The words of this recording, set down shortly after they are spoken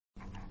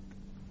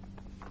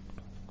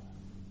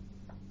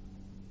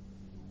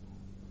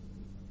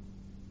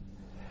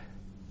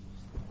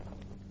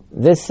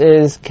This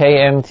is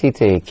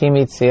KMTT,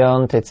 Kimi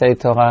Tzion Tetzei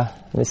Torah.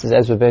 This is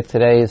Ezra Beck.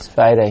 Today is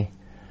Friday,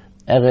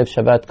 Erev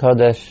Shabbat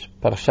Kodesh,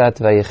 Parshat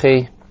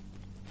Vayechi.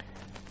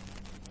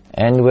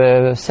 And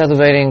we're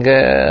celebrating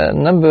a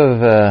number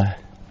of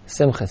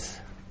simchas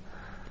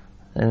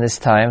in this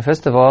time.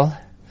 First of all,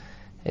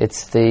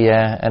 it's the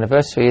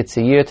anniversary. It's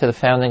a year to the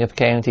founding of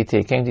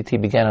KMTT.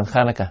 KMTT began on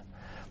Hanukkah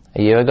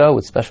a year ago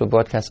with special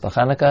broadcasts for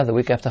Hanukkah. The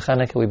week after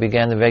Hanukkah, we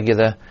began the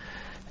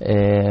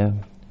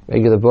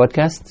regular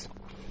broadcasts.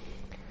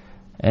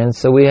 And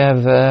so we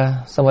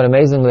have, somewhat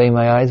amazingly in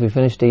my eyes, we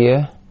finished the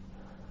year.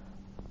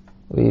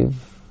 We've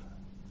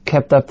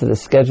kept up to the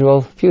schedule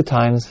a few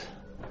times.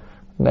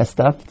 Messed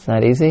up, it's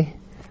not easy.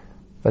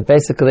 But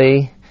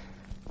basically,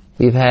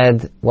 we've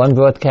had one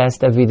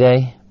broadcast every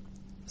day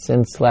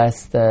since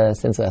last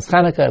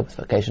Hanukkah. It was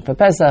vacation for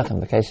Pesach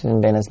and vacation in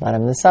Bein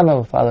Hazmanim in the summer.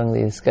 We're following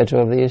the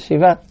schedule of the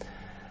yeshiva.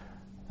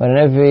 But on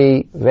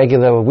every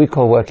regular, what we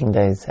call working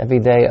days, every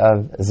day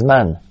of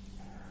Zman,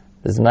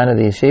 the Zman of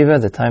the yeshiva,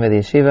 the time of the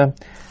yeshiva,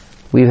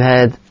 we've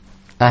had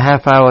a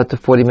half hour to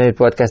 40-minute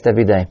broadcast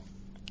every day.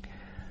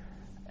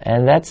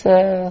 And that's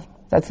the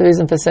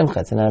reason for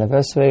Simcha. It's an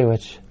anniversary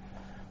which,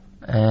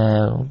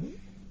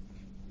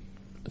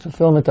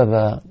 fulfillment of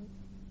a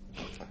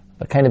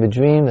kind of a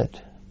dream that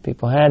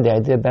people had. The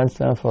idea bounced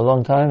around for a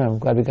long time, and I'm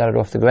glad we got it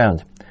off the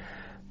ground.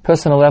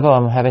 Personal level,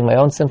 I'm having my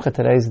own Simcha.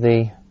 Today's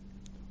the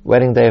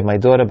wedding day of my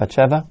daughter,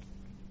 Batsheva.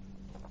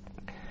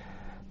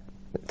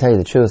 To tell you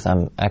the truth,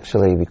 I'm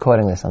actually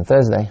recording this on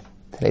Thursday.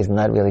 Today's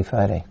not really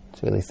Friday,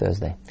 it's really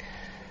Thursday.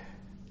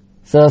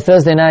 So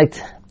Thursday night,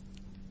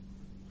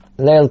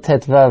 Leil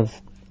Tetvav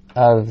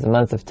of the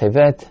month of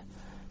Tevet,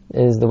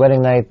 is the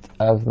wedding night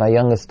of my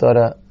youngest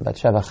daughter,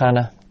 Batsheva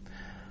Chana,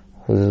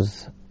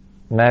 who's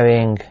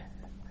marrying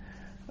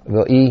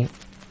Ro'i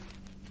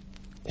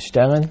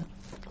Stern.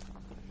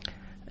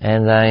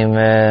 And I'm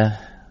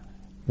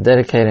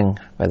dedicating,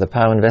 by the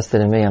power invested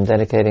in me, I'm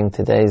dedicating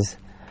today's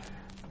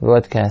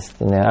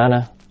broadcast in their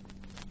honor,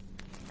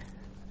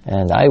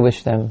 and I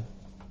wish them,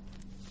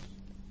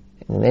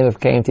 in the name of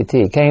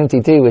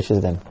KMTT wishes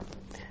them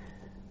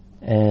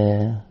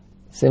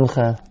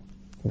Simcha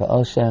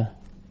V'Osha,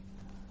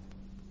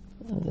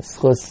 the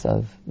schus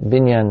of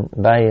Binyan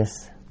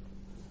Bayis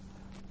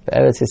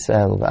V'Eretz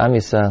Yisrael V'Am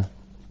Yisrael,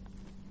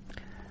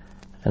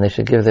 and they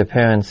should give their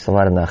parents a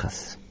lot of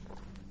nachas.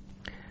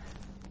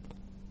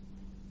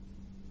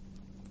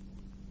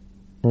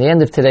 In the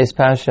end of today's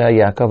Parsha,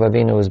 Yaakov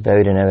Avinu was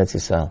buried in Eretz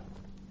Yisrael.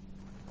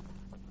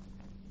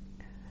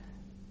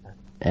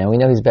 And we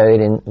know he's buried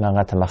in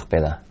Ma'arat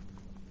HaMachpelah.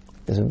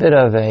 There's a bit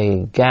of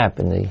a gap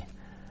in the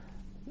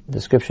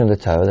description of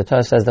the Torah. The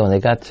Torah says that when they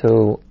got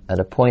to, at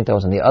a point that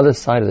was on the other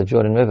side of the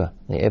Jordan River,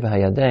 the Eber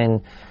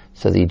HaYarden,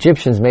 so the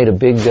Egyptians made a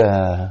big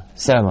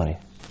ceremony,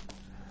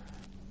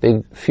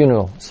 big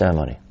funeral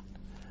ceremony.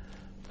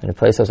 And the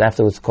place was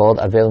afterwards called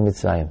Avel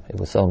Mitzrayim. It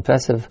was so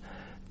impressive.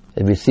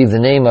 It received the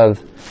name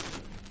of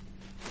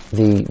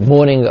the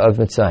mourning of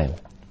Mitzrayim.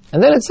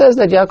 And then it says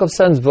that Yaakov's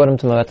sons brought him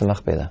to Ma'arat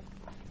HaMachpelah.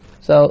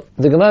 So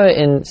the Gemara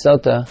in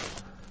Sota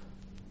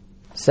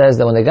says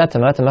that when they got to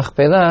Ma'arat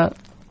HaMachpelah,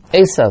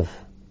 Esav,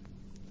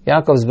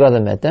 Yaakov's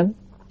brother, met them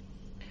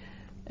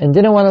and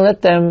didn't want to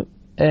let them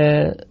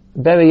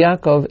bury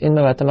Yaakov in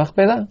Ma'arat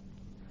HaMachpelah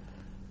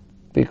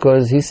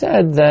because he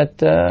said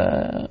that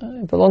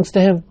it belongs to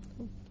him.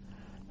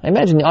 I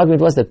imagine the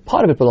argument was that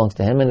part of it belongs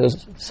to him and there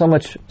was so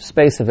much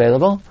space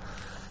available,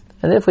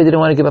 and therefore he didn't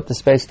want to give up the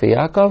space for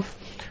Yaakov.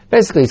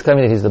 Basically he's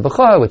claiming that he's the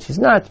Bechor, which he's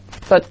not,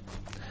 but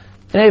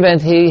in any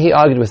event, he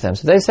argued with them.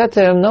 So they said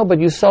to him, no, but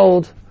you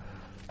sold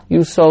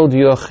your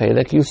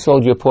chelek, you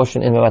sold your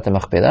portion in Ma'arat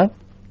HaMachpelah.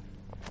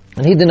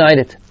 And he denied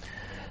it.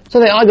 So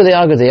they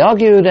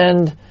argued,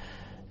 and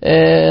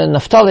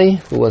Naphtali,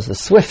 who was the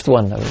swift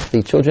one of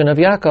the children of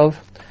Yaakov,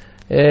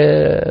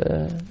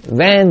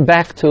 ran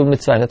back to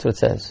Mitzrayim. That's what it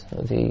says.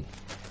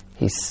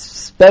 He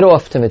sped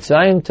off to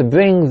Mitzrayim to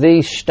bring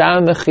the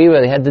shtar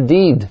mechira. They had the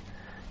deed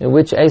in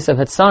which Esav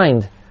had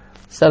signed,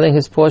 selling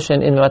his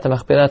portion in Ma'arat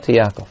HaMachpelah to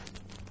Yaakov.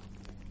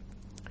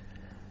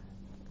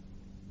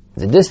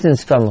 The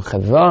distance from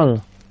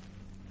Hebron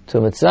to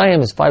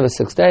Mitzrayim is 5 or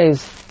 6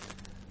 days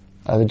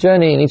of a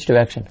journey in each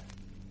direction.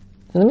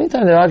 In the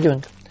meantime, they're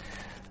arguing.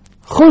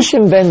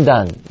 Chushim ben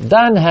Dan.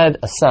 Dan had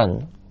a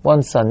son,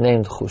 one son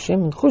named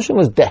Chushim. Chushim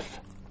was deaf,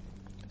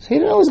 so he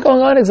didn't know what was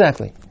going on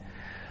exactly.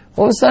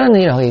 All of a sudden,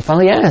 he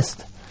finally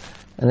asked,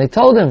 and they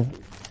told him.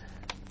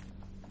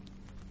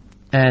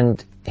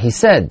 And he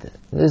said,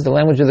 this is the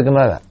language of the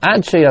Gemara,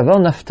 Ad sheyavo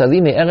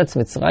Naftali me'eretz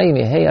Mitzrayim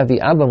yehei avi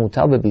abba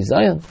mutar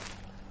bebizayon.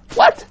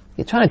 What?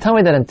 You're trying to tell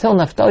me that until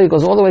Naphtali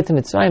goes all the way to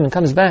Mitzrayim and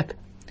comes back,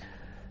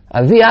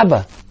 Avi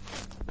Abba,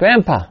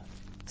 Grandpa,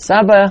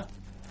 Saba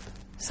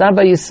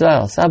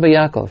Yisrael, Saba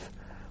Yaakov,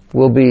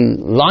 will be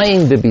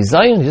lying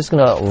bebizayon, just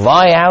going to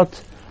lie out,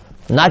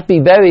 not be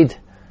buried.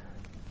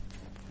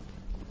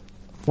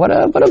 What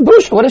a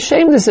bush, what a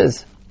shame this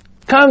is.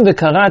 Kam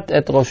v'karat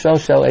et rosho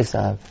shel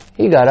Esav.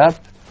 He got up,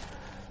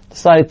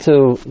 decided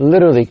to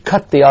literally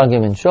cut the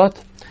argument short,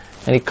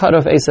 and he cut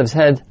off Esav's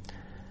head,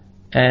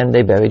 and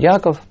they buried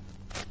Yaakov.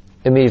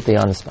 immediately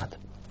on the spot.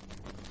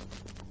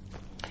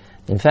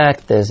 In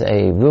fact, there's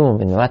a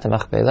room in Me'at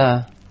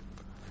HaMachpelah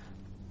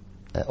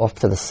off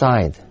to the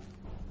side.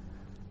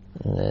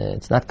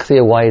 It's not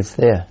clear why it's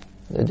there.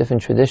 There are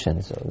different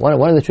traditions. One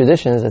of the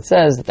traditions that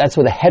says that's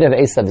where the head of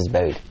Esav is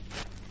buried.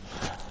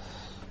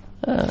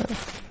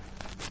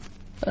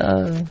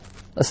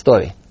 A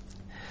story.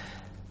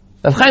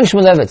 Rav Chaim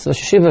Shmulevitz, the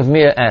Yeshiva of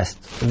Mir,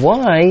 asked,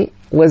 why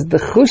was the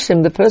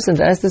Chushim the person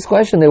to ask this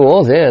question? They were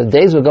all there,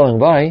 days were going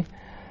by.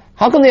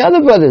 How come the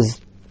other brothers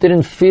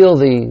didn't feel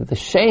the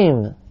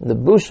shame, the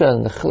busha,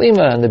 and the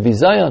chlima, and the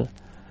bizayon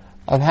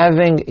of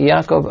having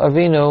Yaakov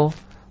Avinu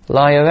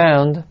lie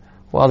around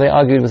while they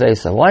argued with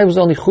Esau? Why was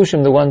only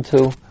Chushim the one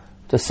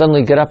to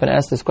suddenly get up and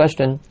ask this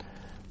question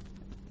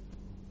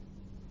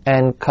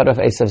and cut off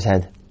Esau's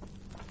head?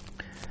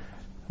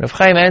 Rav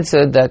Chaim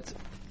answered that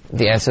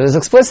the answer is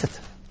explicit,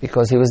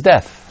 because he was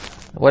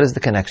deaf. What is the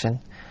connection?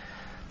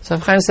 So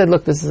Rav Chaim said,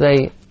 look, this is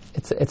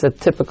it's a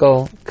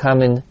typical,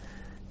 common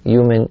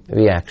human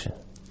reaction.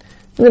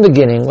 In the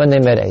beginning, when they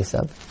met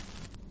Esau,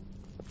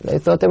 they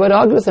thought they would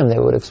argue with him, they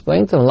would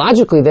explain to him.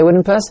 Logically, they would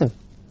impress him.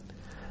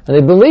 And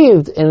they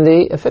believed in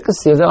the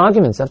efficacy of their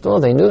arguments. After all,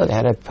 they knew that they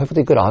had a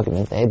perfectly good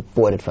argument. They had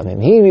bought it from him.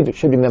 He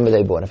should remember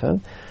they bought it from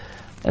him.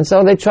 And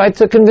so they tried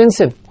to convince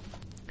him.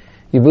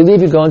 You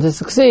believe you're going to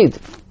succeed.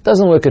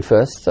 Doesn't work at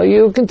first, so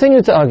you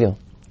continue to argue.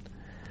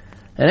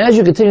 And as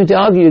you continue to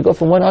argue, you go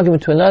from one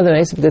argument to another,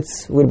 and Esau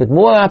gets a little bit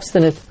more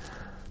obstinate.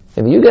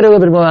 Maybe you get a little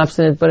bit more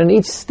obstinate, but in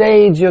each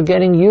stage you're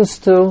getting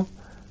used to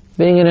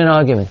being in an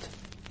argument.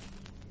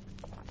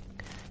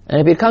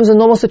 And it becomes a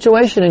normal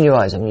situation in your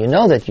eyes. I mean, you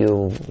know that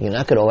you're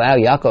not going to allow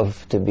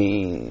Yaakov to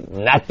be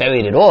not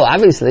buried at all,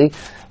 obviously,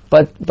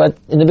 but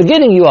in the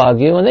beginning you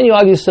argue, and then you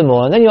argue some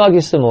more, and then you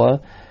argue some more,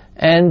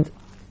 and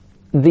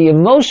the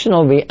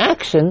emotional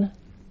reaction,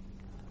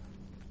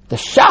 the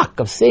shock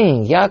of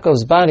seeing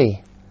Yaakov's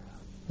body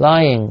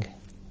lying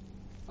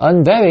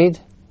unburied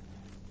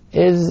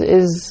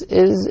is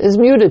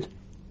muted.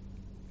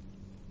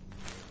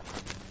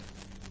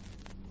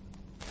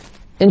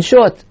 In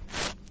short,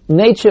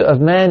 nature of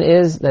man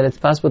is that it's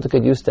possible to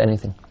get used to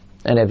anything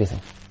and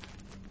everything,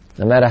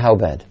 no matter how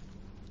bad.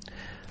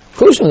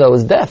 Chushim, though,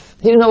 was deaf.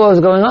 He didn't know what was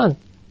going on.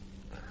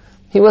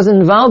 He wasn't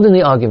involved in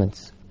the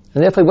arguments,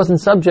 and therefore he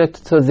wasn't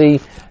subject to the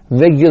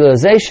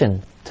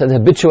regularization, to the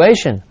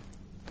habituation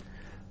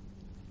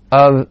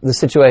of the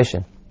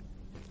situation.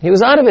 He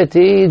was out of it.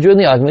 He drew in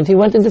the argument. He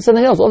went into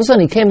something else. All of a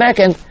sudden, he came back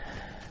and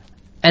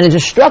it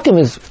just struck him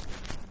as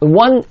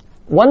one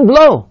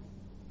blow.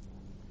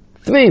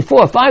 3,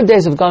 4, 5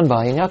 days have gone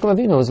by, and Yaakov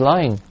Avinu was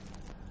lying,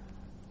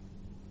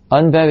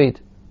 unburied.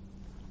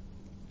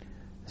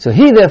 So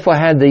he therefore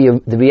had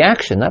the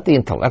reaction, not the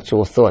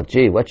intellectual thought,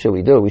 gee, what should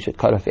we do? We should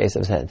cut off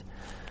Esau's head.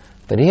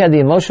 But he had the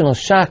emotional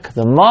shock,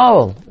 the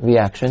moral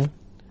reaction,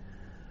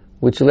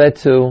 which led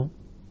to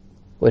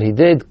what he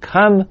did,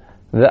 kam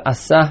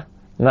ve'asah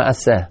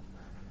ma'aseh.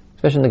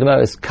 Especially in the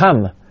Gemara is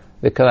kam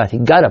ve'karat. He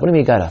got up. What do you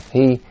mean he got up?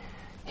 He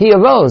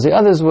arose. The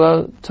others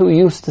were too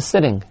used to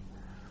sitting,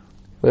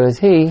 whereas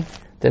he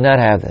did not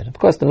have that. Of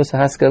course, the Musar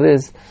Haskell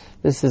is,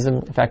 this is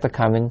in fact a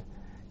common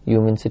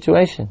human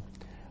situation,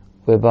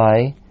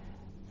 whereby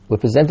we're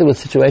presented with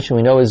a situation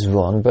we know is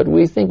wrong, but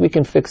we think we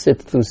can fix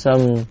it through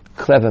some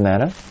clever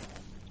manner,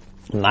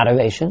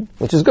 moderation,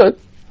 which is good.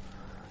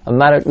 A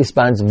moderate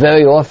response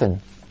very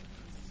often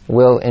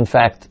will in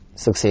fact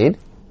succeed,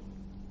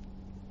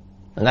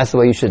 and that's the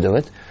way you should do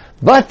it.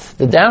 But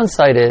the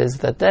downside is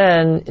that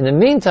then, in the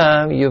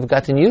meantime, you've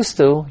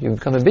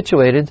become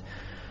habituated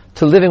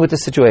to living with the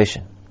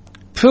situation.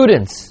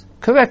 Prudence,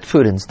 correct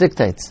prudence,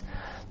 dictates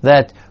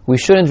that we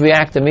shouldn't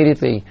react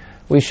immediately.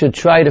 We should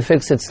try to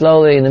fix it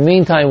slowly. In the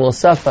meantime, we'll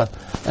suffer,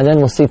 and then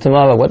we'll see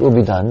tomorrow what will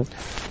be done.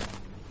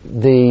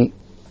 The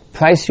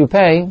price you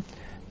pay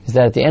is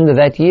that at the end of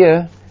that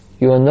year,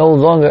 you are no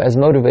longer as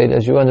motivated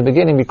as you were in the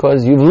beginning,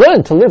 because you've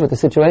learned to live with the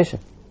situation.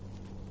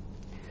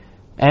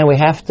 And we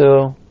have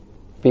to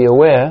be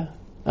aware.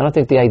 I don't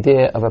think the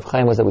idea of Rav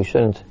Chaim was that we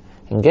shouldn't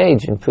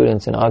engage in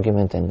prudence and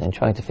argument and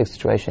trying to fix the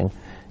situation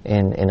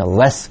in a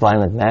less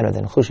violent manner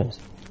than Chushim's.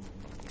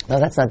 No,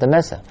 that's not the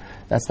mesa.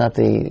 That's not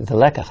the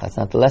lekach. That's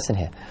not the lesson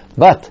here.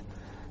 But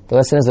the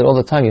lesson is that all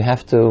the time you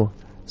have to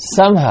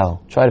somehow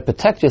try to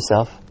protect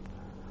yourself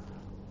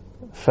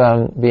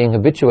from being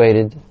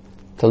habituated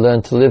to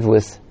learn to live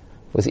with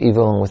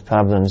evil and with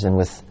problems and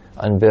with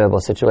unbearable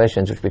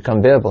situations, which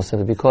become bearable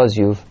simply because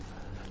you've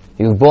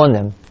borne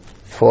them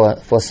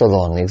for so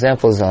long. The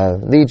examples are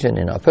legion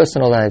in our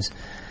personal lives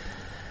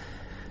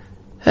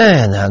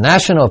and our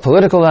national,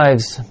 political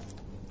lives.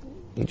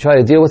 You try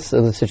to deal with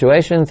the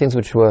situation, things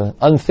which were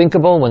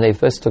unthinkable when they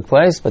first took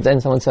place, but then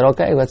someone said,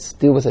 okay, let's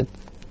deal with it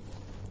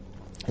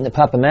in the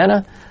proper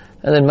manner,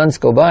 and then months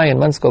go by, and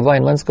months go by,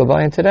 and months go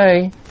by, and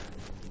today,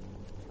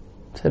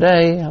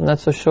 I'm not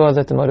so sure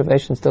that the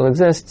motivation still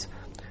exists.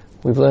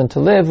 We've learned to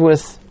live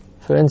with,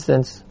 for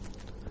instance,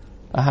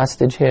 a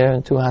hostage here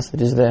and 2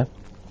 hostages there.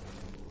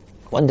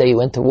 One day you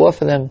went to war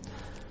for them,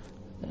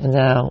 and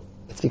now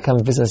it's become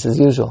business as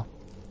usual.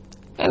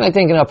 And I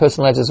think in our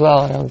personal lives as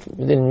well,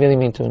 we didn't really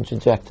mean to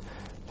interject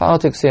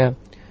politics here.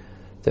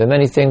 There are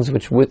many things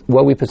which,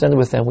 what we presented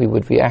with them, we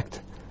would react,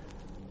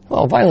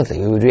 violently.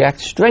 We would react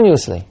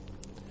strenuously.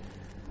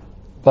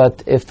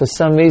 But if for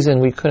some reason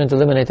we couldn't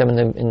eliminate them in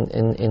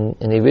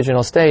the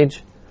original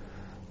stage,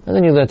 and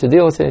then you learn to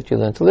deal with it, you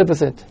learn to live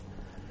with it,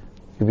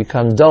 you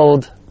become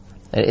dulled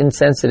and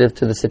insensitive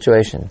to the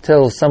situation,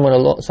 till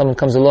someone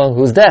comes along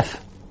who's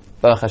deaf,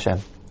 Baruch Hashem.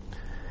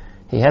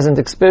 He hasn't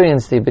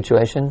experienced the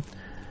habituation,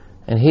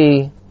 and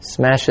he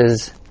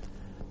smashes,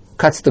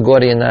 cuts the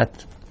Gordian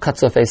knot,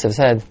 cuts off Esav's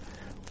head,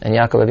 and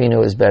Yaakov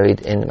Avinu is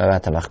buried in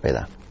Me'arat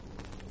HaMachpelah.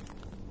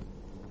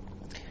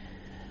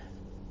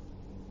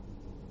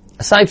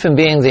 Aside from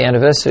being the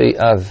anniversary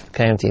of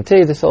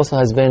KMTT, this also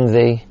has been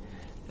the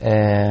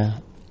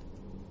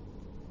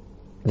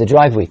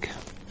drive week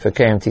for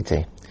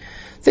KMTT.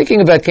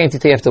 Thinking about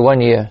KMTT after 1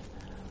 year,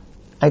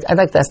 I'd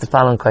like to ask the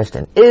following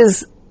question.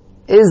 Is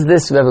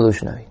this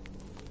revolutionary?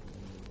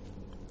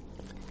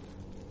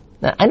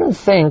 Now, I don't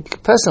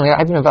think, personally,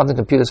 I've been involved in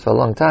computers for a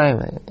long time,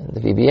 in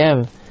the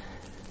VBM.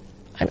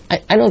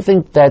 I don't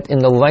think that in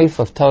the life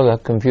of Torah,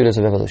 computers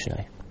are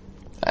revolutionary.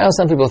 I know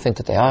some people think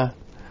that they are.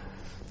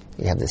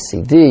 You have the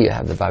CD, you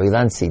have the Bar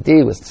Ilan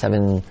CD with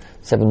 7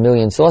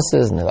 million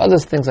sources, and there are other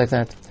things like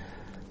that.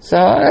 So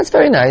that's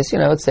very nice,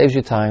 it saves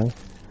you time.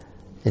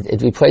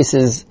 It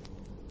replaces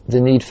the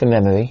need for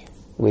memory,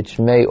 which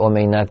may or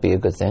may not be a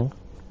good thing.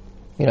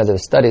 There are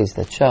studies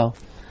that show,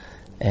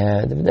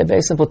 they're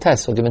very simple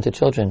tests were given to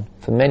children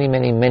for many,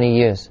 many, many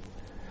years.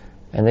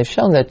 And they've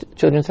shown that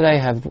children today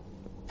have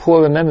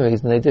poorer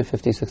memories than they did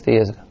 50, 60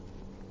 years ago.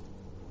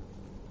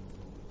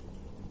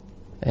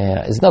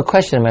 There's no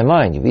question in my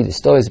mind. You read the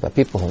stories about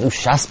people who knew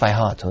Shas by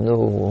heart, who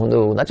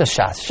knew not just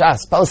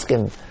Shas,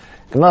 Poskim,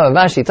 Gemara,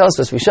 Rashi,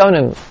 Tosfos,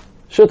 Rishonim,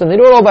 Shutim, they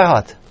knew it all by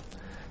heart.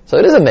 So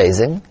it is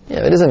amazing.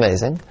 It is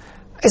amazing.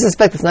 I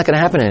suspect it's not going to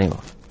happen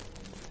anymore.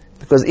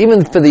 Because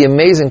even for the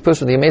amazing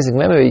person with the amazing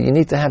memory, you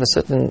need to have a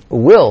certain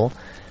will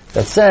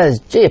that says,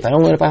 gee, if I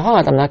don't learn it by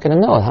heart, I'm not going to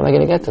know it. How am I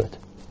going to get to it?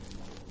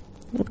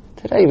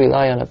 Today you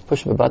rely on a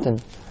push of a button.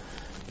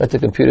 Let the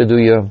computer do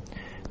your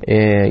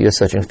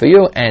searching for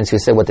you, and so you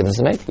say what difference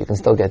does it make? You can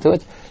still get to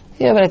it.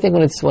 Yeah, but I think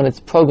when it's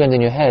programmed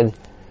in your head,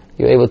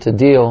 you're able to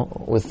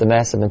deal with the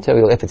massive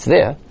material, if it's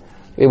there,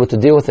 you're able to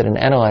deal with it and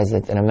analyze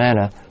it in a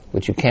manner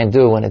which you can't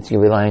do when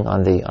you're relying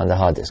on the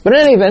hard disk. But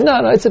in any event,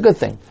 no, it's a good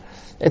thing.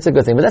 It's a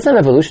good thing, but that's not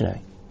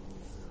revolutionary.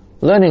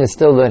 Learning is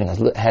still learning.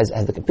 Has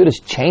the computers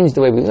changed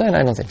the way we learn?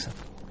 I don't think so.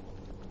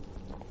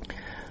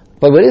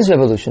 But what is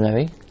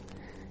revolutionary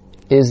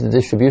is the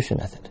distribution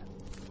method.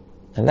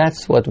 And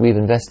that's what we've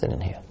invested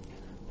in here.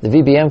 The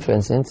VBM, for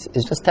instance,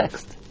 is just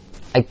text.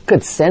 I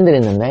could send it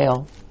in the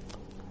mail.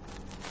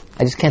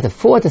 I just can't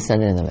afford to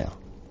send it in the mail.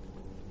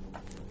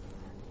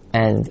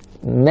 And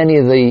many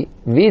of the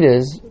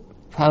readers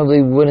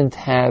probably wouldn't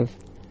have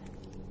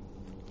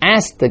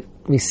asked to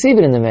receive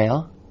it in the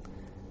mail,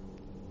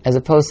 as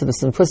opposed to the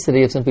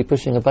simplicity of simply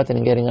pushing a button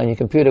and getting on your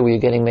computer where you're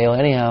getting mail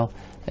anyhow,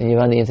 and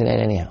you're on the internet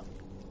anyhow.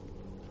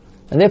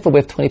 And therefore we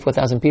have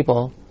 24,000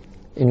 people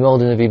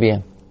enrolled in the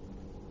VBM,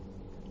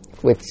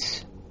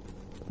 which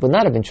would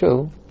not have been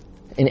true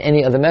in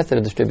any other method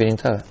of distributing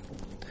Torah.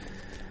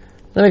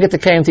 Then we get to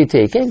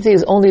KMTT. KMTT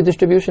is only a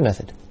distribution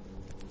method.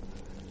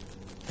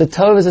 The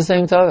Torah is the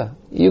same Torah.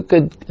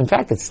 In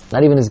fact, it's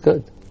not even as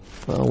good.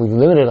 Well, we've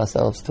limited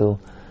ourselves to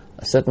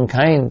a certain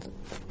kind,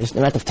 just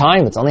amount of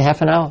time. It's only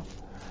half an hour.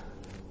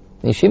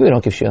 In yeshiva, we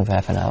don't give shiur for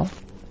half an hour.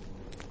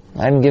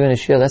 I haven't given a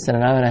shiur less than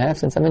an hour and a half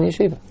since I'm in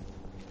yeshiva.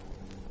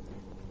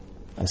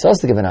 I'm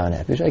supposed to give an hour and a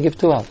half. Usually I give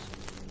 2 hours.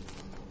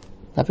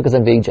 Not because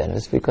I'm being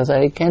generous, because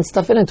I can't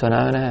stuff it into an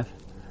hour and a half.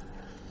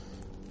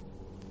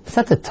 It's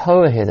not the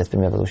Torah here that's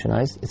been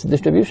revolutionized. It's a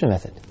distribution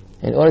method.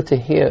 In order to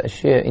hear a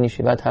shiur in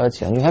Yeshivat Har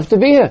Etzion, you have to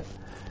be here.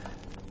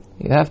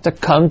 You have to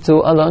come to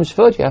Alon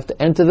Shvut. You have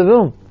to enter the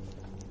room.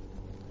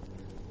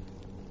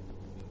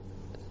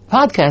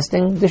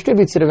 Podcasting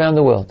distributes it around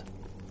the world.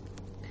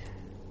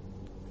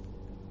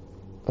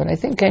 But I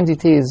think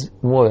KMTT is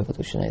more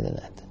revolutionary than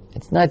that.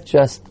 It's not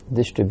just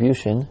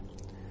distribution,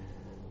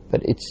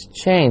 but it's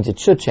changed. It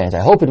should change.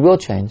 I hope it will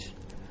change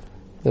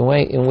the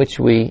way in which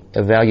we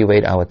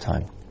evaluate our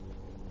time.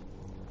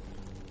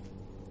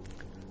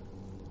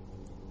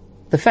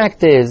 The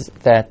fact is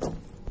that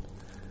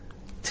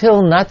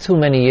till not too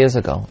many years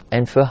ago,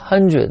 and for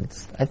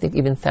hundreds, I think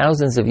even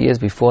thousands of years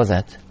before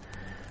that,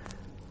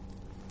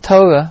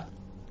 Torah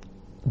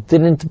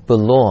didn't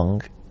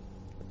belong,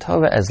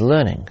 Torah as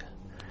learning,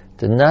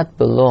 did not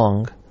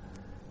belong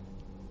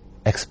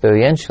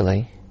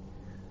experientially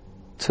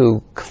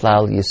to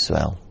Klal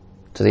Yisrael,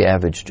 to the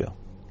average Jew.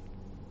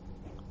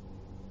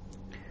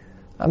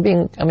 I'm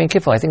being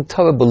careful. I think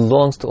Torah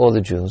belongs to all the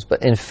Jews,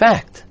 but in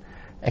fact,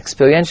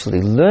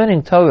 experientially,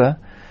 learning Torah,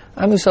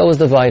 Am Yisrael was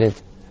divided.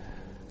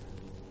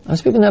 I'm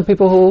speaking of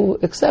people who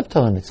accept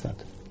Torah mitzvot,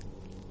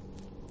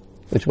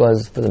 which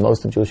was, for the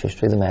most of Jewish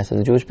history, the mass of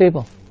the Jewish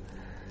people.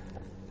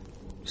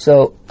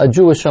 So, a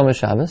Jew was Shomer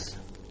Shabbos,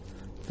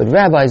 but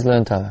rabbis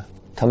learned Torah.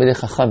 Talmidei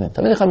Chachamim.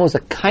 Talmidei Chachamim was a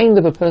kind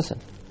of a person.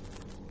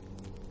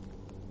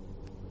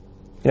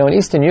 In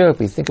Eastern Europe,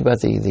 we think about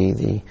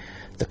the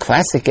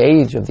classic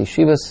age of the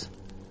yeshivas.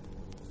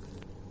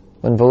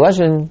 When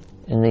Volozhin,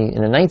 in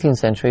the 19th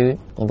century,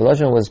 when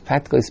Volozhin was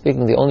practically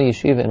speaking the only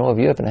yeshiva in all of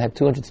Europe and it had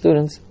 200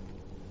 students,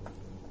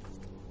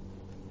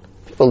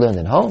 people learned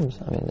in homes.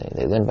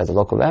 They learned by the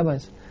local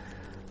rabbis.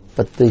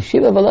 But the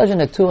yeshiva of Volozhin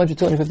had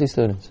 250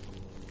 students.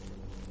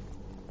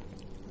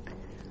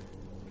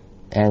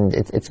 And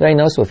it's very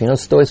noticeable. If you know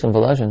stories from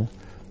Volozhin,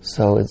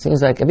 so it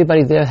seems like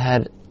everybody there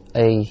had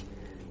a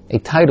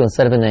title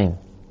instead of a name.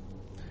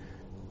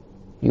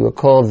 You were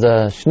called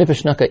the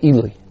Shnipashnaka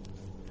Ilui,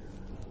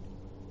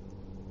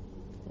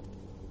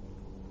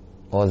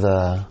 or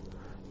the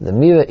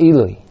Mira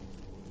Ilui,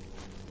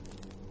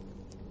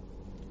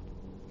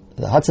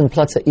 the Hudson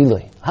Platza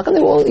Ilui. How come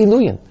they were all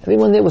Iluyim?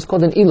 Everyone there was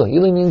called an Ilui.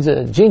 Ilui means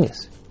a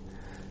genius.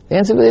 The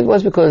answer really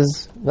was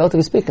because,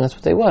 relatively speaking, that's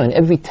what they were. In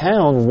every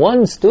town,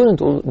 one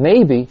student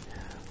maybe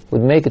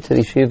would make it to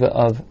the yeshiva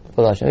of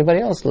Volozhin.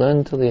 Everybody else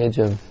learned till the age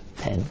of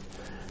 10.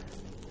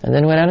 And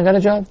then went out and got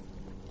a job.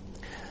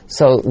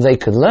 So they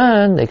could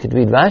learn, they could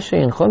read Rashi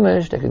and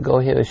Chumash, they could go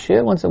hear a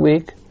shir once a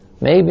week,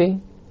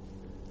 maybe.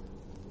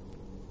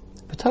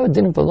 But Torah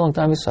didn't belong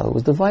to Am Yisrael. It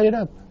was divided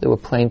up. There were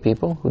plain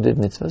people who did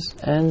mitzvahs,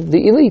 and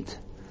the elite,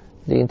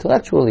 the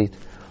intellectual elite,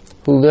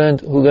 who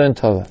learned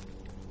Torah.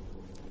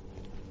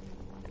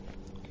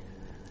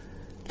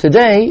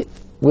 Today,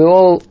 we're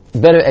all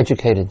better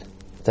educated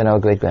than our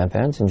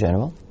great-grandparents in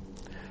general.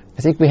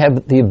 I think we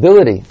have the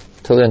ability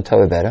to learn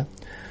Torah better.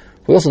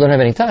 We also don't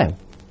have any time.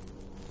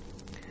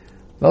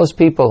 Most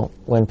people,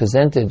 when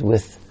presented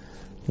with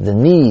the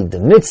need, the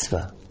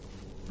mitzvah,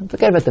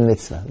 forget about the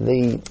mitzvah,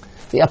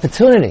 the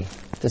opportunity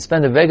to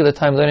spend a regular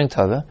time learning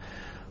Torah,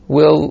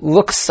 will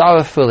look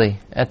sorrowfully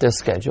at their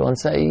schedule and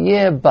say,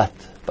 yeah, but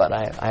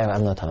I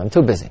have no time, I'm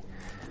too busy.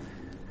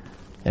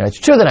 It's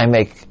true that I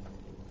make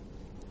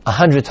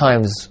 100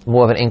 times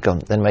more of an income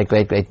than my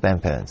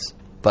great-great-grandparents,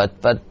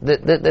 but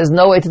there's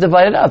no way to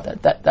divide it up.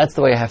 That's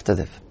the way I have to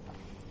live.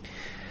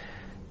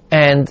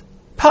 And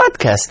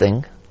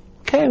podcasting,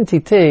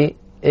 KMTT,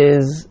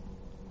 is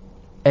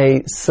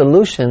a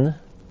solution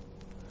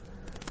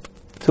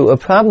to a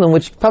problem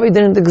which probably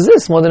didn't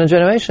exist more than a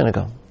generation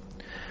ago.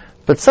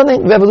 But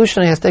something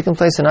revolutionary has taken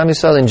place in Am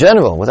Yisrael in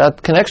general,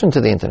 without connection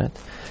to the internet.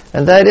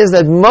 And that is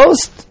that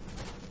most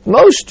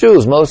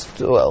Jews, most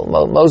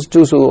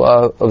Jews who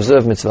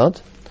observe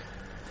mitzvot,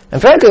 and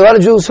frankly a lot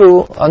of Jews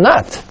who are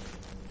not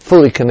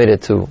fully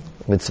committed to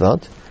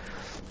mitzvot,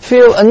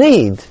 feel a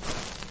need,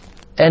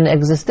 an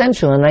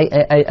existential,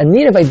 a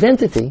need of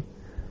identity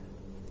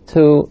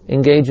to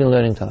engage in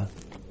learning Torah.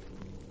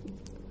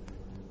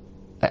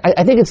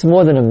 I think it's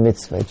more than a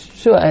mitzvah.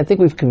 Sure, I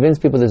think we've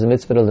convinced people there's a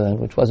mitzvah to learn,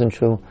 which wasn't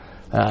true.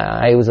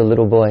 I was a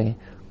little boy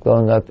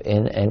growing up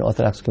in an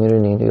Orthodox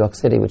community in New York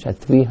City, which had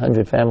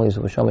 300 families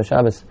who were Shomer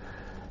Shabbos,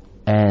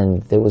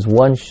 and there was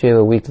one shir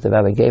a week that the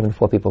rabbi gave, and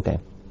 4 people came.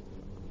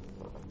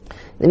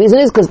 The reason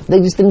is because they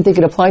just didn't think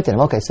it applied to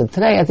them. Okay, so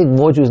today I think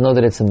more Jews know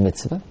that it's a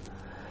mitzvah,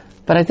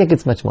 but I think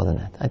it's much more than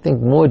that. I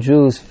think more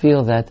Jews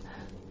feel that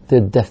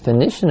the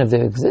definition of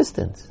their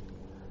existence,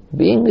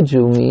 being a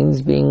Jew,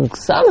 means being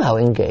somehow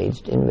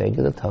engaged in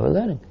regular Torah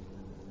learning.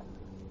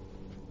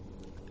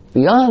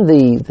 Beyond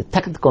the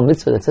technical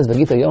mitzvah that says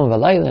V'gita Yom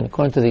V'layla, and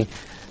according to the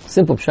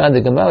simple pshat of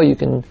the Gemara, you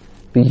can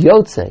be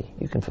yotzei,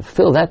 you can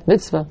fulfill that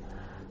mitzvah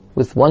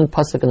with one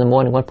pasuk in the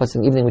morning, one pasuk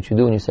in the evening, which you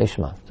do when you say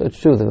Shema. So it's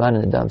true, the Ran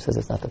in the Dam says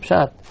it's not the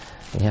pshat,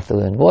 and you have to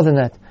learn more than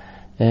that.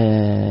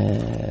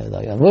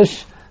 Lo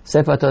yamush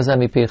sefer Torah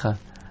mipicha.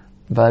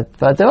 But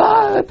there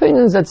are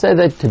opinions that say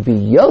that to be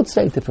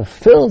yotzei, to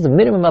fulfill the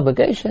minimum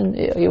obligation,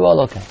 you're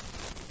all okay.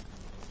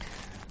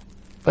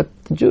 But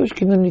the Jewish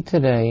community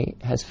today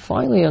has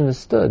finally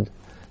understood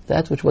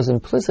that which was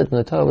implicit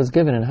when the Torah was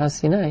given in Har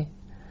Sinai,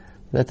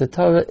 that the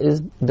Torah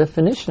is the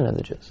definition of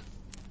the Jews.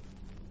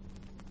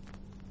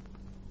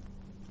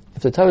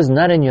 If the Torah is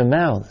not in your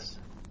mouths,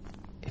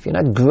 if you're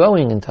not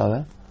growing in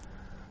Torah,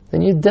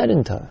 then you're dead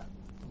in Torah.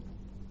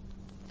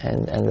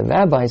 And the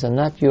rabbis are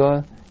not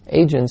your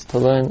agents to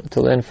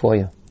learn for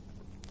you.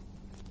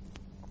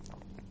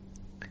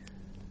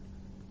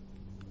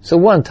 So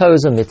 1, Torah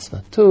is a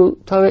mitzvah.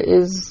 2, Torah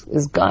is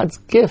God's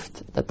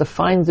gift that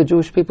defines the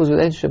Jewish people's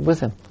relationship with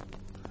Him.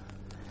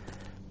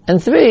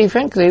 And 3,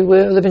 frankly,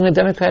 we're living in a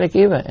democratic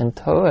era, and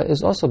Torah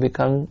is also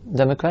become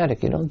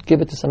democratic. You don't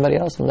give it to somebody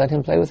else and let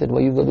him play with it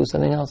while you go do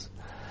something else.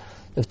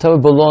 If Torah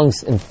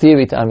belongs in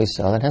theory to Am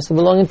Yisrael, it has to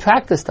belong in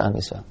practice to Am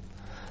Yisrael.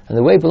 And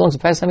the way it belongs to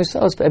practice to Am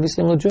Yisrael is for every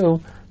single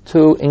Jew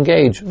to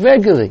engage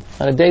regularly,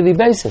 on a daily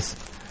basis,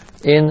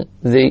 in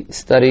the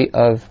study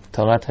of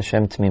Torat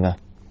Hashem Tmimah.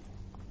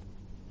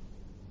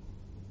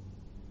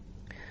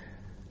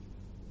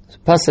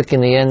 Pasuk in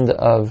the end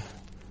of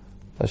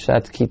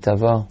Parshat Ki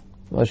Tavo,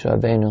 Moshe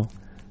Rabbeinu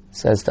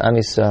says to Am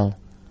Yisrael,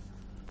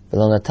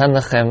 "V'lo natan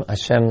lachem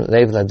Hashem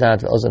lev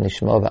ladat ve'ozon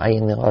lishmo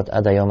v'ayin lirot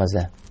ad hayom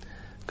hazeh."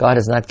 God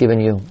has not given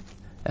you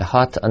a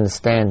heart to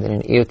understand and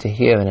an ear to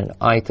hear and an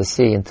eye to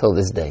see until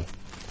this day.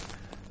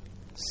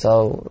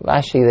 So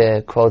Rashi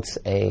there quotes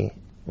a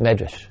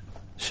medrash,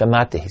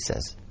 Shamati, he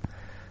says.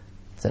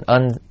 It's an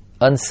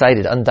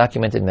uncited,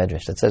 undocumented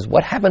medrash that says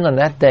what happened on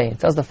that day. It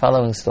tells the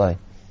following story.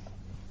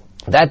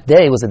 That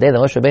day was the day that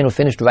Moshe Rabbeinu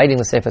finished writing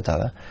the Sefer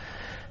Torah,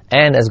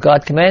 and as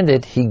God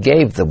commanded, He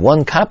gave the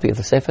one copy of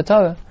the Sefer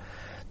Torah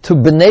to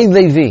Bnei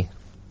Levi,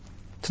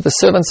 to the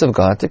servants of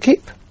God, to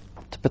keep,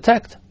 to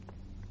protect.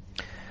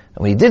 And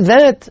when He did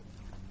that,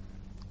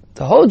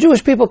 the whole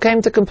Jewish people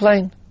came to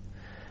complain.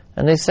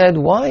 And they said,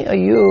 why are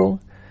you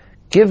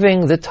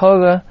giving the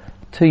Torah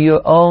to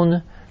your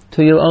own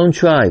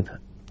tribe?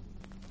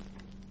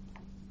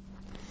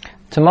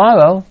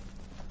 Tomorrow,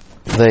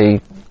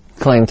 they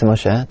claim to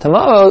Moshe,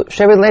 tomorrow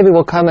Shevet Levi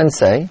will come and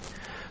say,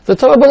 the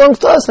Torah belongs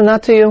to us and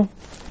not to you.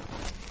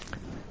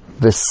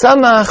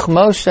 V'samach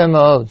Moshe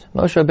Ma'od.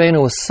 Moshe Rabbeinu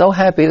was so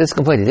happy this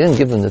complaint. He didn't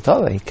give them the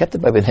Torah, he kept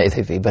it by Bnei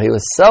Levi, but he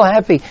was so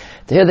happy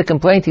to hear the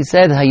complaint. He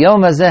said,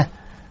 Hayom hazeh,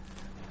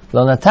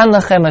 lo natan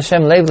lachem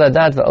Hashem lev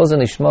ladat va'ozen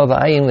lishmo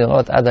va'ayin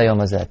lirot ad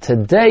hayom hazeh.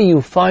 Today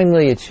you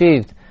finally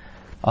achieved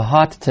a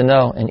heart to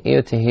know, an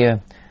ear to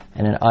hear,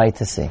 and an eye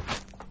to see.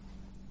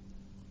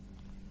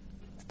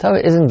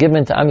 Torah isn't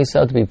given to Am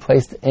Yisrael to be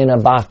placed in a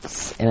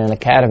box, in an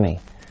academy,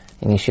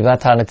 in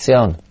Yeshivat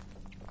HaLetzion,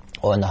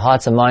 or in the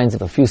hearts and minds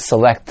of a few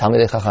select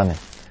Talmidei Chachamim.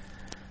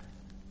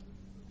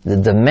 The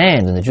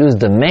demand, and the Jews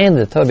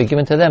demanded the Torah be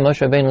given to them.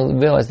 Moshe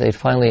Rabbeinu realized they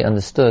finally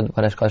understood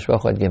what HaKadosh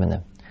Baruch Hu had given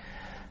them.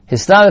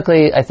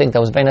 Historically, I think that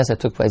was Beinah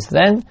that took place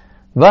then,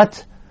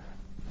 but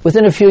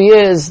within a few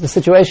years, the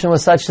situation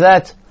was such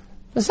that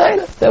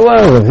there were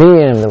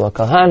Levim, there were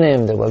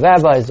Kohanim, there were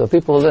rabbis, there were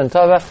people who learned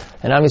Torah,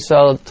 and Am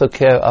Yisrael took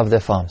care of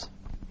their farms.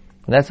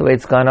 And that's the way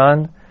it's gone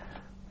on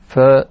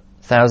for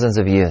thousands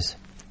of years.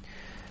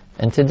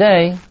 And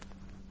today,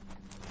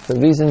 for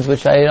reasons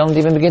which I don't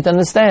even begin to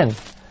understand,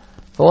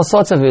 for all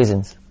sorts of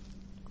reasons,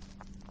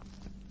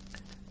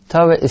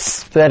 Torah is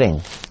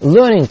spreading.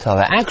 Learning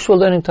Torah, actual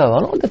learning Torah,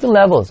 on all different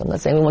levels. I'm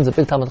not saying everyone's a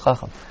big Talmid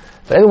Chacham,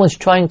 but everyone's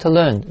trying to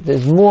learn.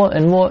 There's more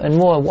and more and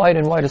more, wider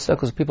and wider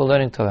circles of people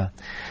learning Torah.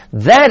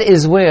 That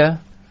is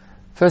where,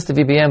 first the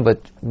VBM,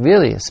 but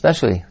really,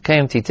 especially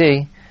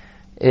KMTT,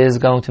 is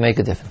going to make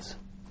a difference.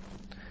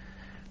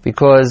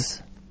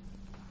 Because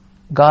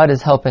God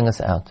is helping us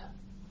out.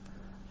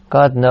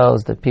 God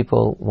knows that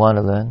people want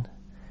to learn.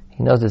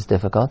 He knows it's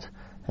difficult,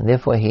 and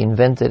therefore He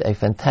invented a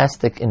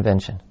fantastic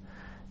invention.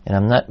 And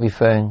I'm not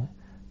referring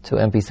to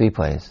MP3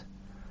 players.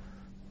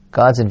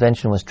 God's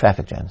invention was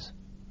traffic jams.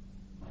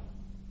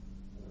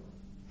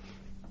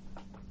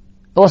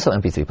 Also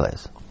MP3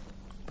 players.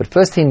 But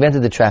first He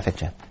invented the traffic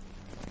jam.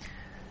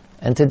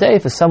 And today,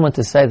 for someone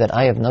to say that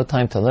I have no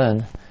time to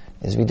learn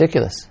is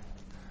ridiculous.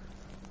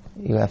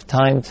 You have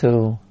time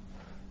to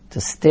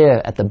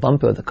stare at the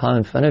bumper of the car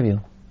in front of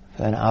you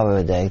for an hour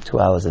a day, 2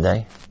 hours a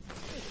day.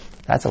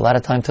 That's a lot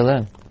of time to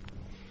learn.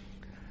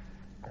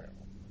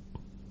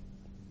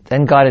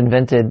 Then God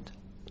invented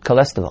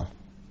cholesterol.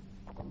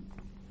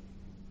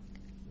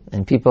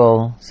 And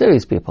people,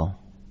 serious people,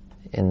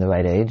 in the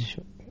right age,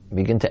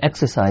 begin to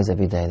exercise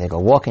every day. They go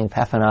walking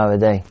half an hour a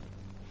day.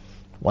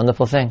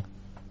 Wonderful thing.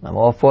 I'm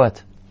all for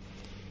it.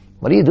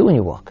 What do you do when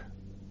you walk?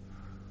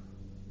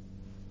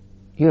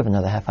 You have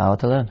another half hour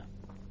to learn.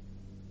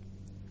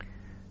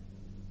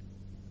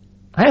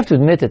 I have to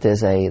admit that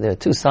there are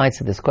two sides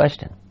to this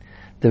question.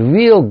 The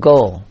real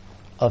goal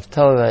of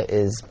Torah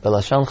is,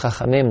 B'lashon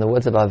Chachamim, the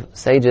words of our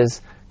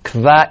sages,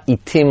 Kva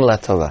itim la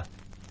Torah.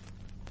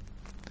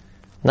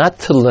 Not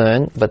to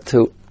learn, but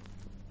to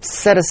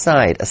set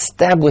aside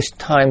established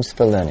times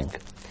for learning.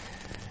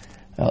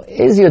 Now,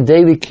 is your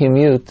daily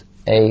commute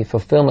a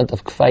fulfillment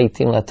of Kva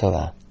itim la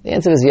Torah? The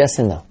answer is yes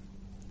and no.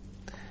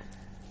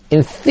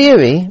 In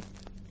theory,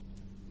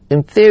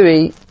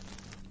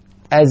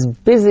 as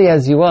busy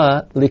as you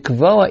are,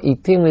 likvoa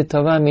itim li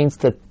Torah means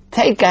to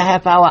take a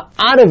half hour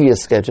out of your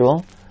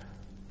schedule,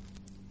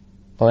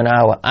 or an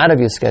hour out of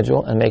your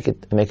schedule, and make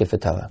it for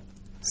Torah.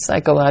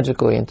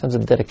 Psychologically, in terms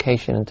of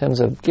dedication, in terms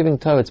of giving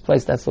Torah its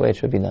place, that's the way it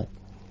should be done.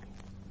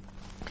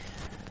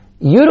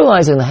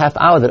 Utilizing the half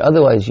hour that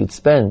otherwise you'd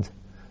spend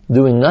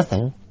doing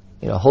nothing,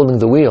 holding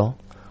the wheel,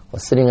 or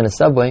sitting in a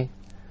subway,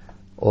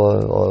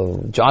 or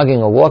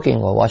jogging, or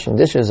walking, or washing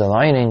dishes, or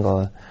ironing,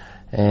 or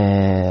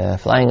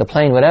flying a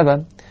plane,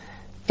 whatever,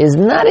 is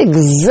not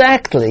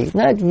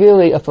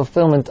really a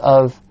fulfillment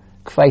of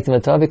Kva itim la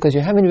Torah, because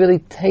you haven't really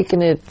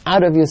taken it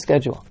out of your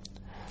schedule.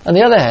 On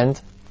the other hand,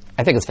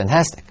 I think it's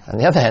fantastic. On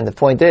the other hand, the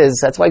point is,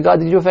 that's why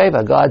God did you a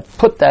favor. God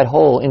put that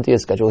hole into your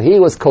schedule. He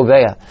was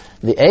Koveya.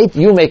 The 8,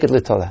 you make it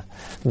L'Torah.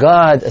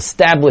 God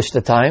established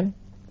the time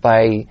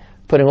by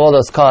putting all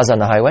those cars on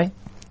the highway.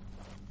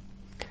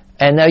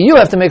 And now you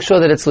have to make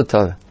sure that it's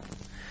L'Torah.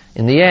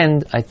 In the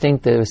end, I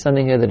think there is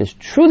something here that is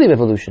truly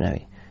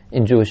revolutionary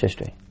in Jewish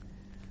history.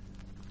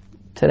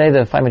 Today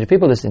there are 500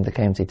 people listening to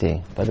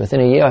KMTT, but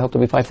within a year I hope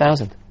there'll be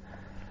 5,000.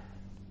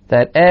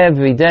 That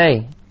every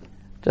day,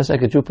 just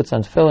like a Jew puts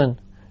on tefillin,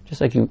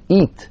 just like you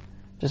eat,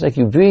 just like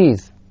you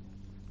breathe,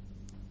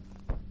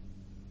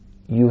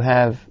 you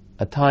have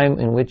a time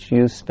in which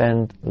you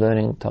spend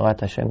learning Torah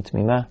Hashem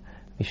Tmimah,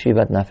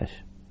 Yeshivat Nafesh.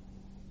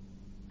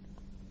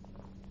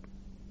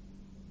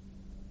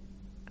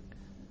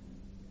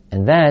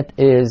 And that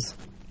is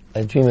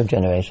a dream of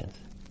generations.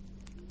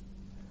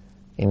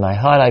 In my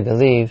heart, I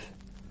believe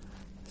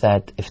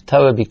that if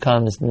Torah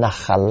becomes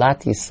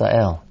Nachalat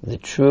Yisrael, the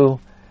true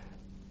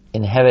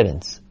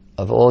inheritance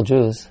of all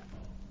Jews,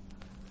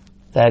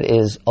 that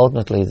is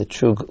ultimately the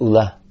true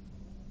Geula,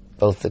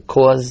 both the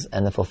cause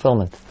and the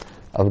fulfillment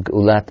of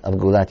Geulat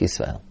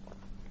Yisrael.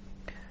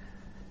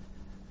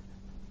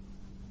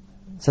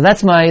 So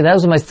those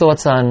are my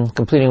thoughts on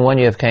completing 1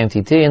 year of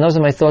KMTT, and those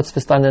are my thoughts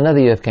for starting another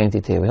year of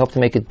KMTT. We hope to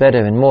make it better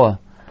and more,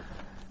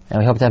 and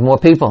we hope to have more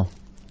people,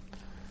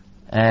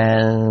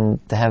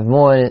 and to have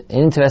more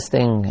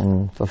interesting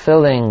and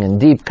fulfilling and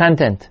deep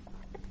content.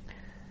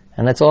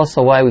 And that's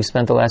also why we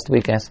spent the last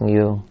week asking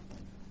you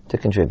to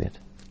contribute.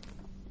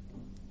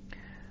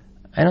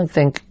 I don't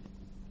think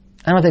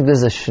this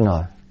is a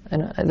schnorr.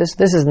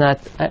 This is not.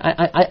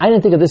 I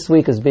didn't think of this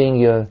week as being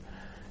your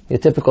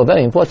typical,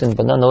 very important,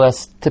 but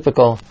nonetheless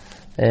typical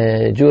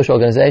Jewish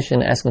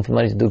organization asking for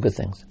money to do good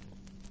things.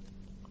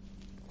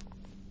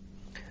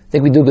 I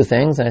think we do good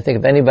things, and I think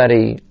if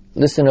anybody,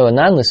 listener or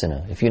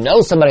non-listener, if you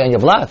know somebody on your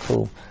block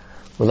who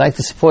would like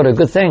to support a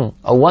good thing,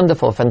 a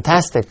wonderful,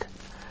 fantastic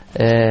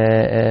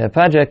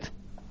project,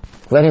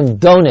 let him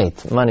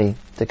donate money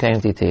to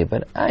KMTT.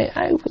 But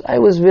I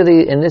was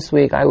really, in this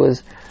week, I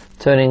was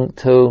turning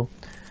to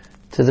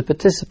the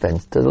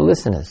participants, to the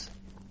listeners,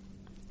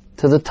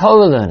 to the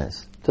Torah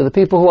learners, to the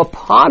people who are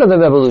part of the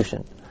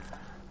revolution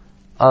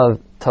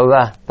of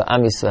Torah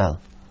B'Am Yisrael,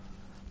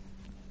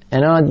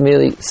 and aren't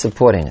merely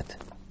supporting it.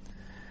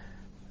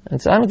 And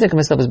so I don't think of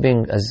myself as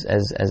being as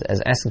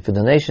asking for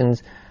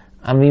donations.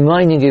 I'm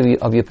reminding you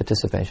of your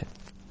participation.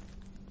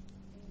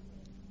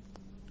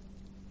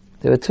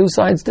 There are two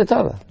sides to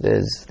Torah.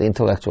 There's the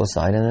intellectual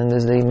side, and then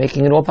there's the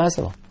making it all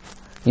possible.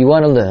 You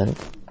want to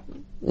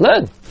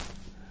learn.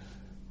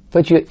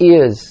 Put your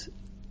ears,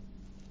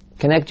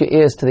 connect your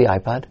ears to the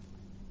iPod,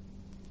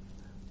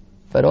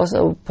 but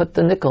also put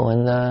the nickel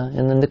in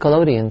the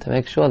Nickelodeon to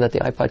make sure that the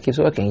iPod keeps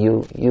working.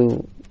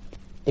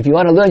 If you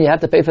want to learn, you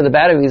have to pay for the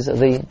batteries of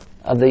the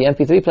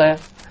MP3 player.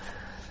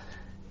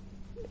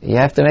 You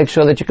have to make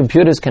sure that your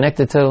computer is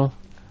connected to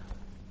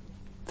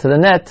the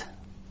net.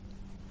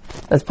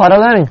 That's part of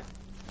learning.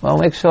 Well,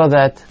 make sure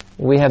that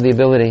we have the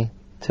ability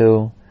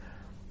to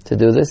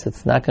do this.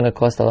 It's not going to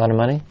cost a lot of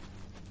money,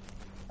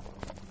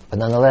 but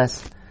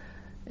nonetheless,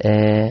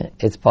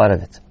 it's part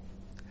of it.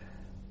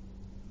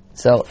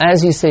 So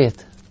as you see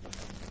it,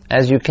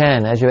 as you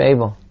can, as you're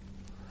able,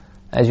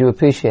 as you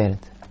appreciate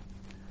it,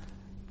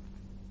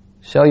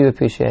 show your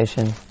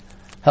appreciation.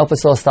 Help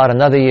us all start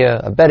another year,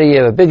 a better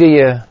year, a bigger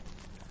year.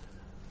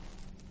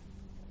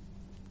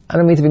 I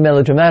don't mean to be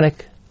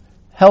melodramatic.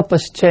 Help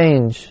us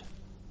change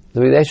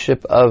the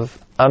relationship of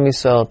Am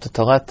Yisrael to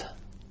Torat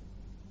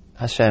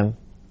Hashem.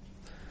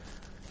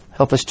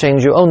 Help us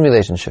change your own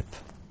relationship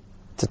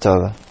to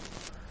Torah.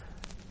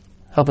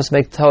 Help us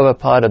make Torah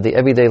part of the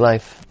everyday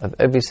life of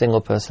every single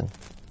person.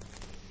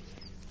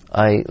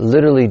 I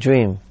literally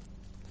dream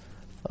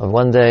of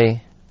one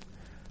day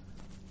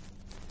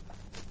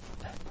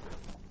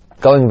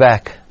going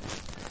back,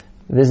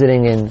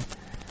 visiting in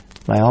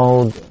my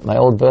old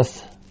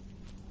birth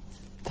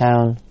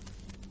town,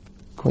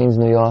 Queens,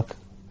 New York,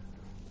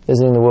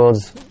 visiting the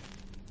world's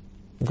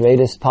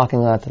greatest parking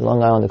lot, the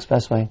Long Island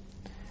Expressway,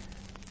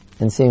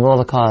 and seeing all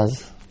the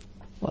cars,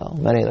 well,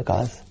 many of the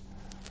cars,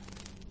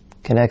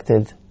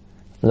 connected,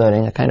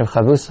 learning a kind of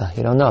chavusa.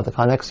 You don't know, the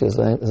car next to you is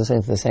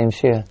listening to the same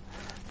shir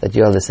that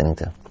you're listening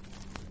to.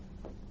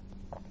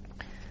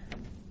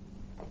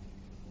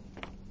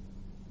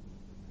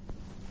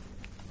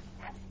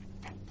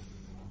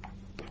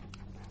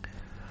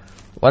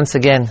 Once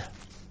again,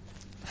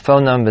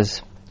 phone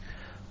numbers.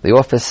 The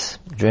office,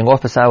 during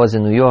office hours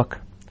in New York,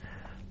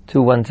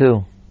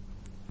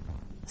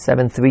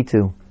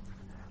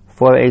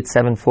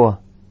 212-732-4874.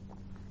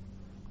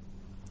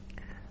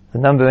 The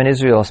number in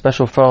Israel,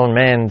 special phone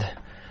manned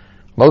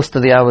most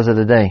of the hours of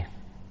the day.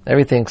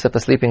 Everything except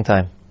the sleeping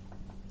time.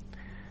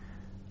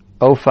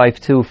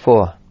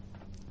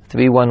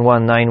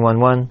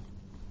 0524-311-911.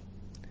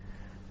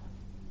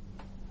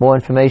 More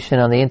information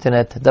on the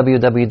internet,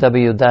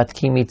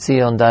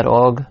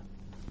 www.kimitzion.org.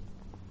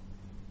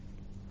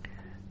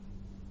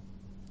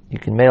 You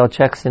can mail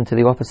checks into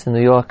the office in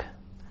New York,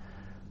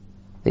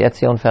 the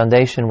Etzion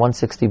Foundation,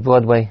 160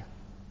 Broadway,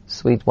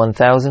 Suite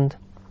 1000,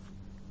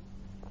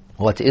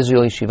 or to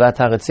Israel Yeshivat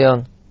Har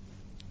Etzion,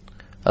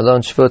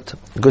 Alon Shvut,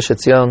 Gush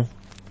Etzion,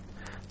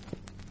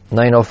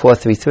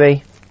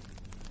 90433.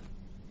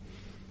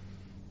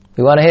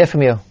 We want to hear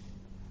from you.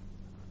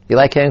 You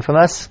like hearing from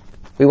us?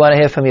 We want to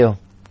hear from you.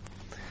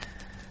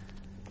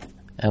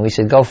 And we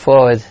should go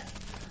forward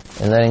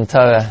in learning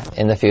Torah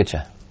in the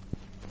future.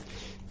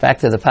 Back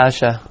to the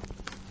Pasha.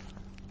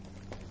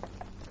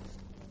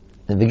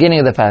 The beginning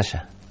of the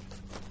Pasha.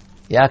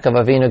 Yaakov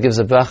Avinu gives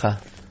a bracha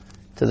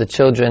to the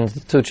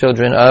two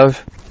children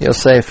of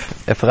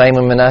Yosef, Ephraim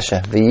and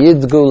Menashe.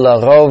 V'yidgu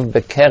larov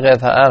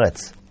bekerev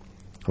haaretz.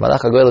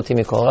 Malach hagoel oti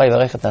mikol ra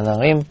yivarech et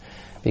hanarim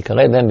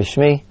v'yikarei b'hem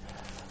b'shmi.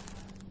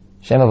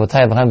 Shem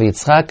Avotay Abraham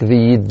v'Yitzchak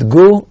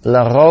v'yidgu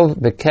larov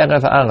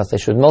bekerev ha'aretz. They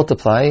should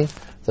multiply.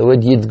 The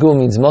word yidgu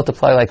means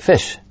multiply like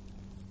fish.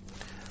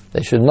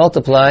 They should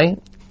multiply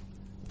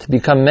to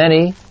become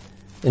many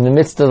in the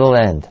midst of the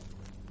land.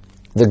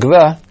 The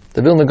Gra,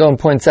 the Vilna Gaon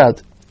points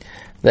out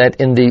that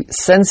in the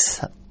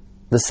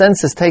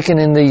census taken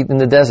in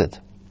the desert.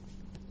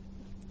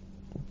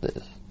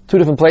 Two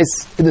different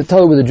places in the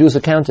Torah where the Jews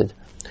are counted.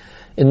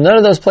 In none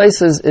of those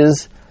places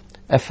is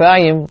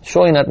Ephraim,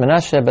 surely not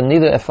Menashe, but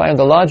neither Ephraim,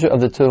 the larger of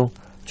the two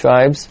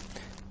tribes,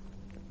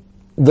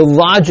 the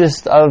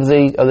largest of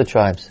the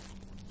tribes.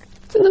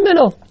 It's in the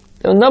middle.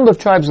 There are a number of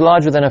tribes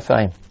larger than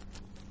Ephraim.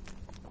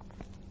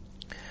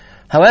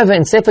 However,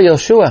 in Sefer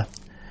Yoshua,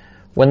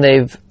 when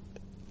they've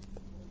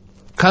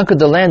conquered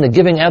the land, they're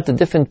giving out the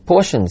different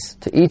portions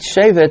to each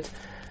Shevet.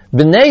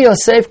 Bnei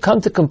Yosef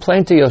come to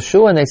complain to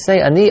Yoshua, and they say,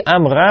 Ani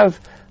am rav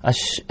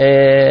asher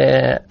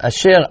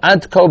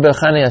ad ko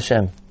berchani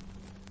Hashem.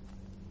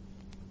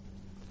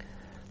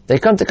 They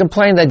come to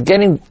complain that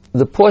getting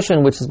the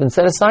portion which has been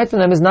set aside for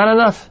them is not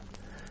enough,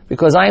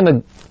 because I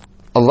am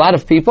a lot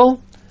of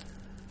people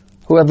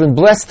who have been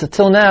blessed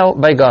till now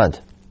by God.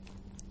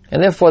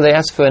 And therefore they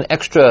ask for an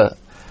extra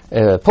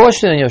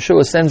portion, and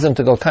Yeshua sends them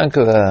to go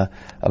conquer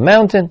a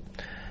mountain,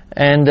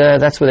 and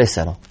that's where they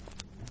settle.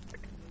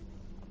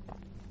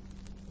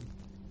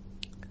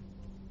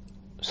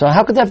 So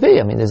how could that be?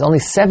 I mean, there's only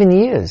 7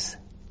 years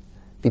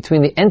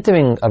between the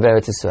entering of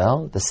Eretz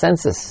Yisrael, the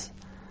census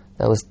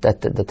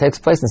that takes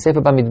place in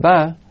Sefer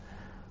Bamidbar,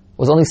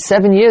 was only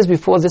 7 years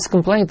before this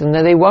complaint, and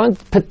they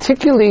weren't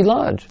particularly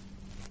large.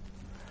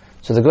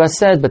 So the Gemara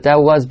said, but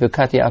that was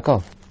Birkat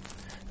Yaakov.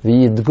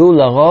 V'yidgu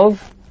larov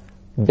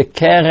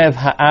bekerev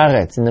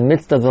haaretz, in the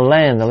midst of the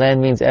land. The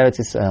land means Eretz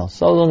Yisrael.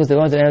 So long as they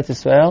went to Eretz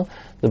Yisrael,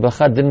 the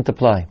bracha didn't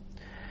apply.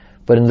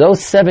 But in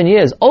those 7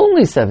 years,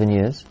 only 7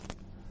 years,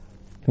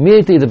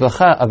 immediately the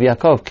bracha of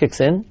Yaakov kicks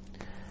in,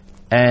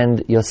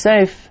 and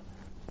Yosef,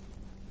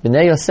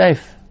 Bnei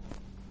Yosef,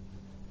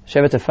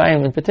 Shevet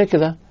Ephraim in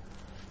particular,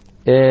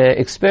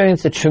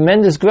 experienced a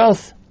tremendous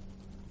growth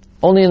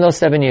only in those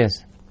 7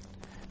 years.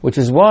 Which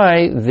is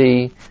why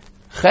the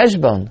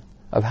cheshbon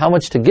of how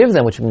much to give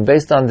them, which had been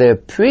based on their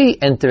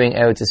pre-entering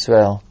Eretz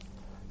Yisrael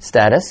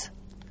status,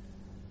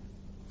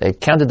 they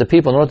counted the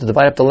people in order to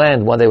divide up the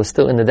land while they were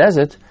still in the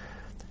desert,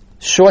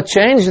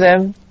 shortchanged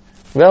them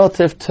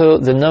relative to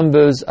the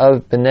numbers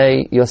of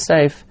Bnei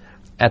Yosef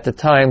at the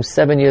time,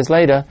 7 years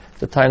later,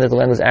 the time that the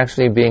land was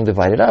actually being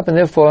divided up, and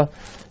therefore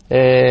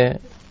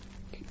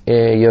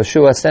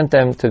Yeshua sent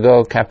them to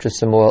go capture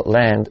some more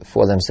land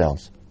for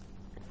themselves.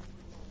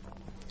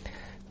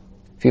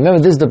 If you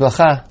remember, this is the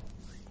bracha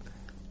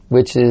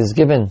which is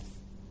given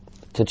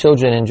to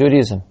children in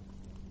Judaism.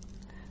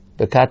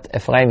 Birkat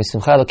Ephraim,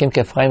 Yisumcha Elokim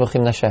Ke'Ephraim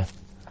Uchim Nashe.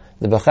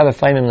 The bracha of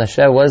Ephraim and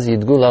Nashe was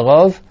Yidgu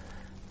Larov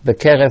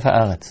Bekerev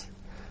Haaretz.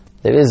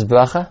 There is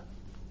bracha.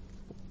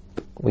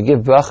 We give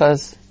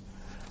brachas.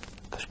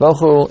 Kadosh Baruch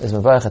Hu is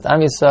mevarach et Am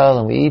Yisrael,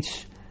 and we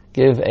each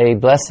give a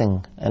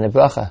blessing and a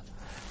bracha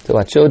to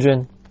our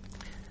children.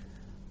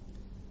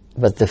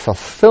 But the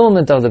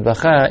fulfillment of the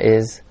bracha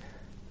is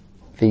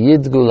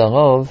V'yidgu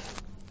larov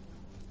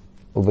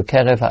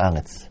u'bekerev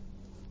haaretz.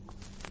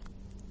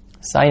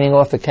 Signing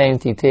off for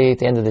KMTT at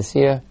the end of this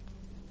year.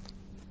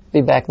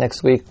 Be back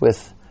next week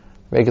with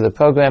regular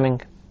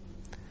programming.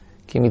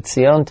 Ki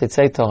mitzion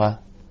tetzei Torah.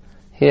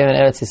 Here in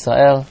Eretz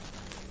Yisrael,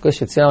 Gush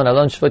Etzion,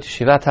 Alon Shvot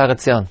Yeshivat Har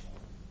Etzion.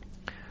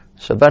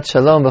 Shabbat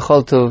Shalom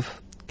B'chol Tov.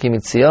 Ki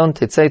mitzion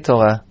tetzei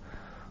Torah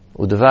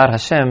u'dvar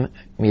Hashem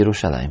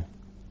miYerushalayim.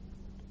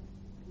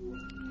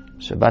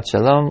 Shabbat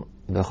Shalom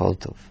B'chol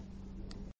Tov.